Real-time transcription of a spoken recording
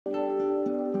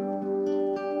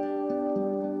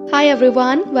Hi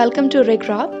everyone, welcome to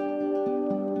Regrob.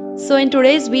 So in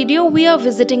today's video we are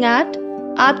visiting at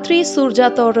Atri Surya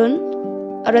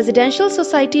Toron, a residential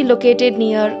society located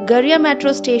near Garia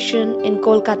metro station in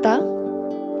Kolkata.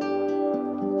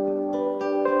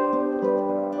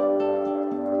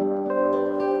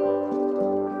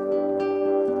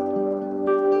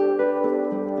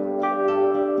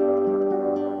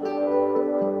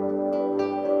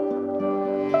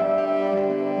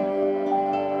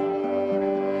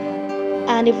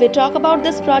 And if we talk about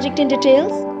this project in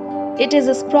details, it is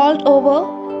sprawled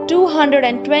over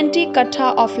 220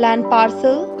 kattha of land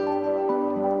parcel,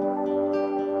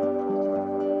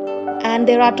 and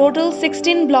there are total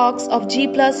 16 blocks of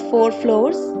G+4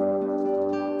 floors.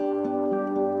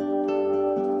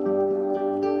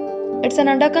 It's an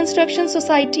under construction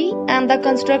society and the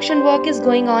construction work is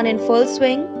going on in full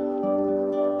swing.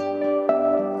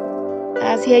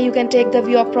 As here you can take the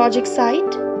view of project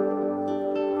site.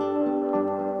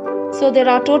 So there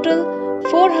are total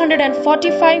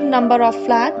 445 number of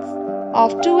flats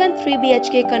of 2 and 3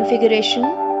 BHK configuration,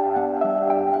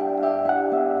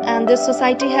 and this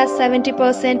society has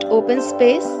 70% open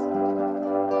space.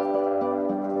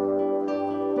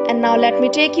 And now let me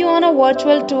take you on a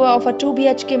virtual tour of a 2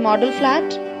 BHK model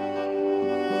flat.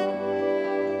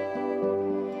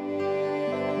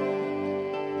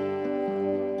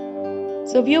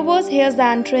 So viewers, here's the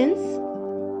entrance.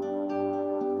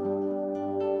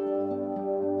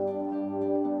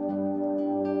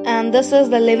 And this is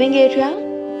the living area.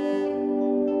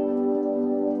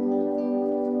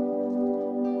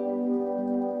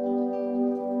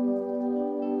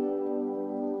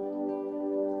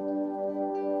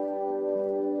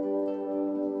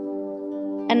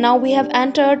 And now we have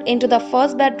entered into the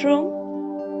first bedroom.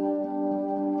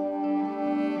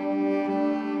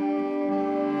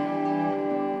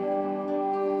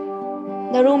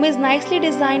 The room is nicely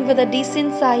designed with a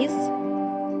decent size.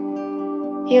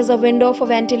 Here's a window for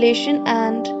ventilation,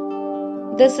 and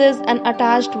this is an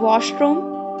attached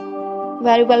washroom,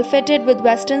 very well fitted with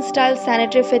Western style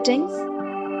sanitary fittings.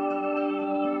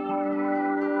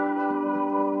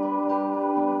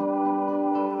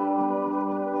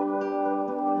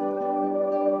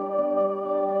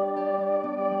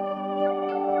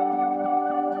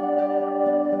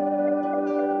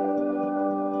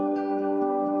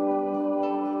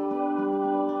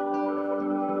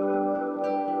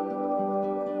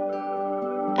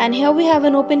 And here we have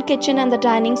an open kitchen and the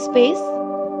dining space.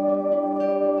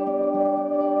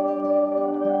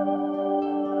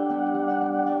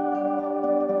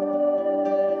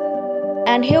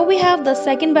 And here we have the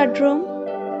second bedroom.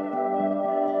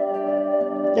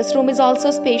 This room is also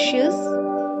spacious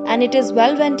and it is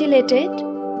well ventilated.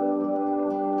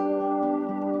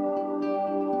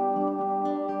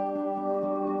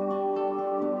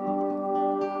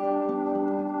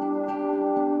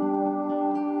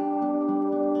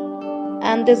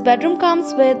 And this bedroom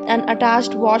comes with an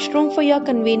attached washroom for your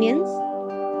convenience.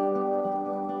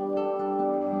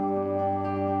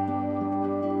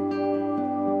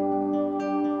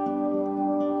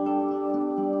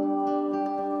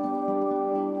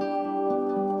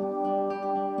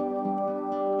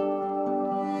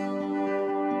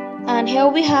 And here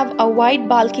we have a wide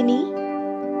balcony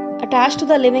attached to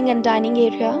the living and dining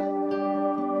area.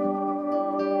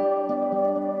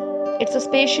 It's a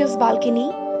spacious balcony,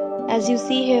 as you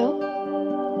see here.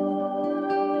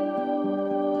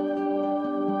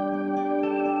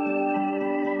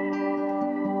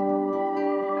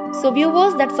 So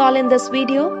viewers, that's all in this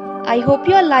video. I hope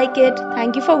you all like it.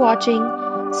 Thank you for watching.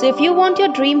 So if you want your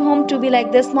dream home to be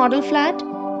like this model flat,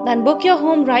 then book your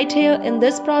home right here in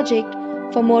this project.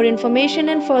 For more information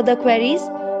and further queries,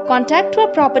 contact our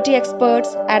property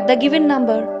experts at the given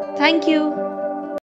number. Thank you.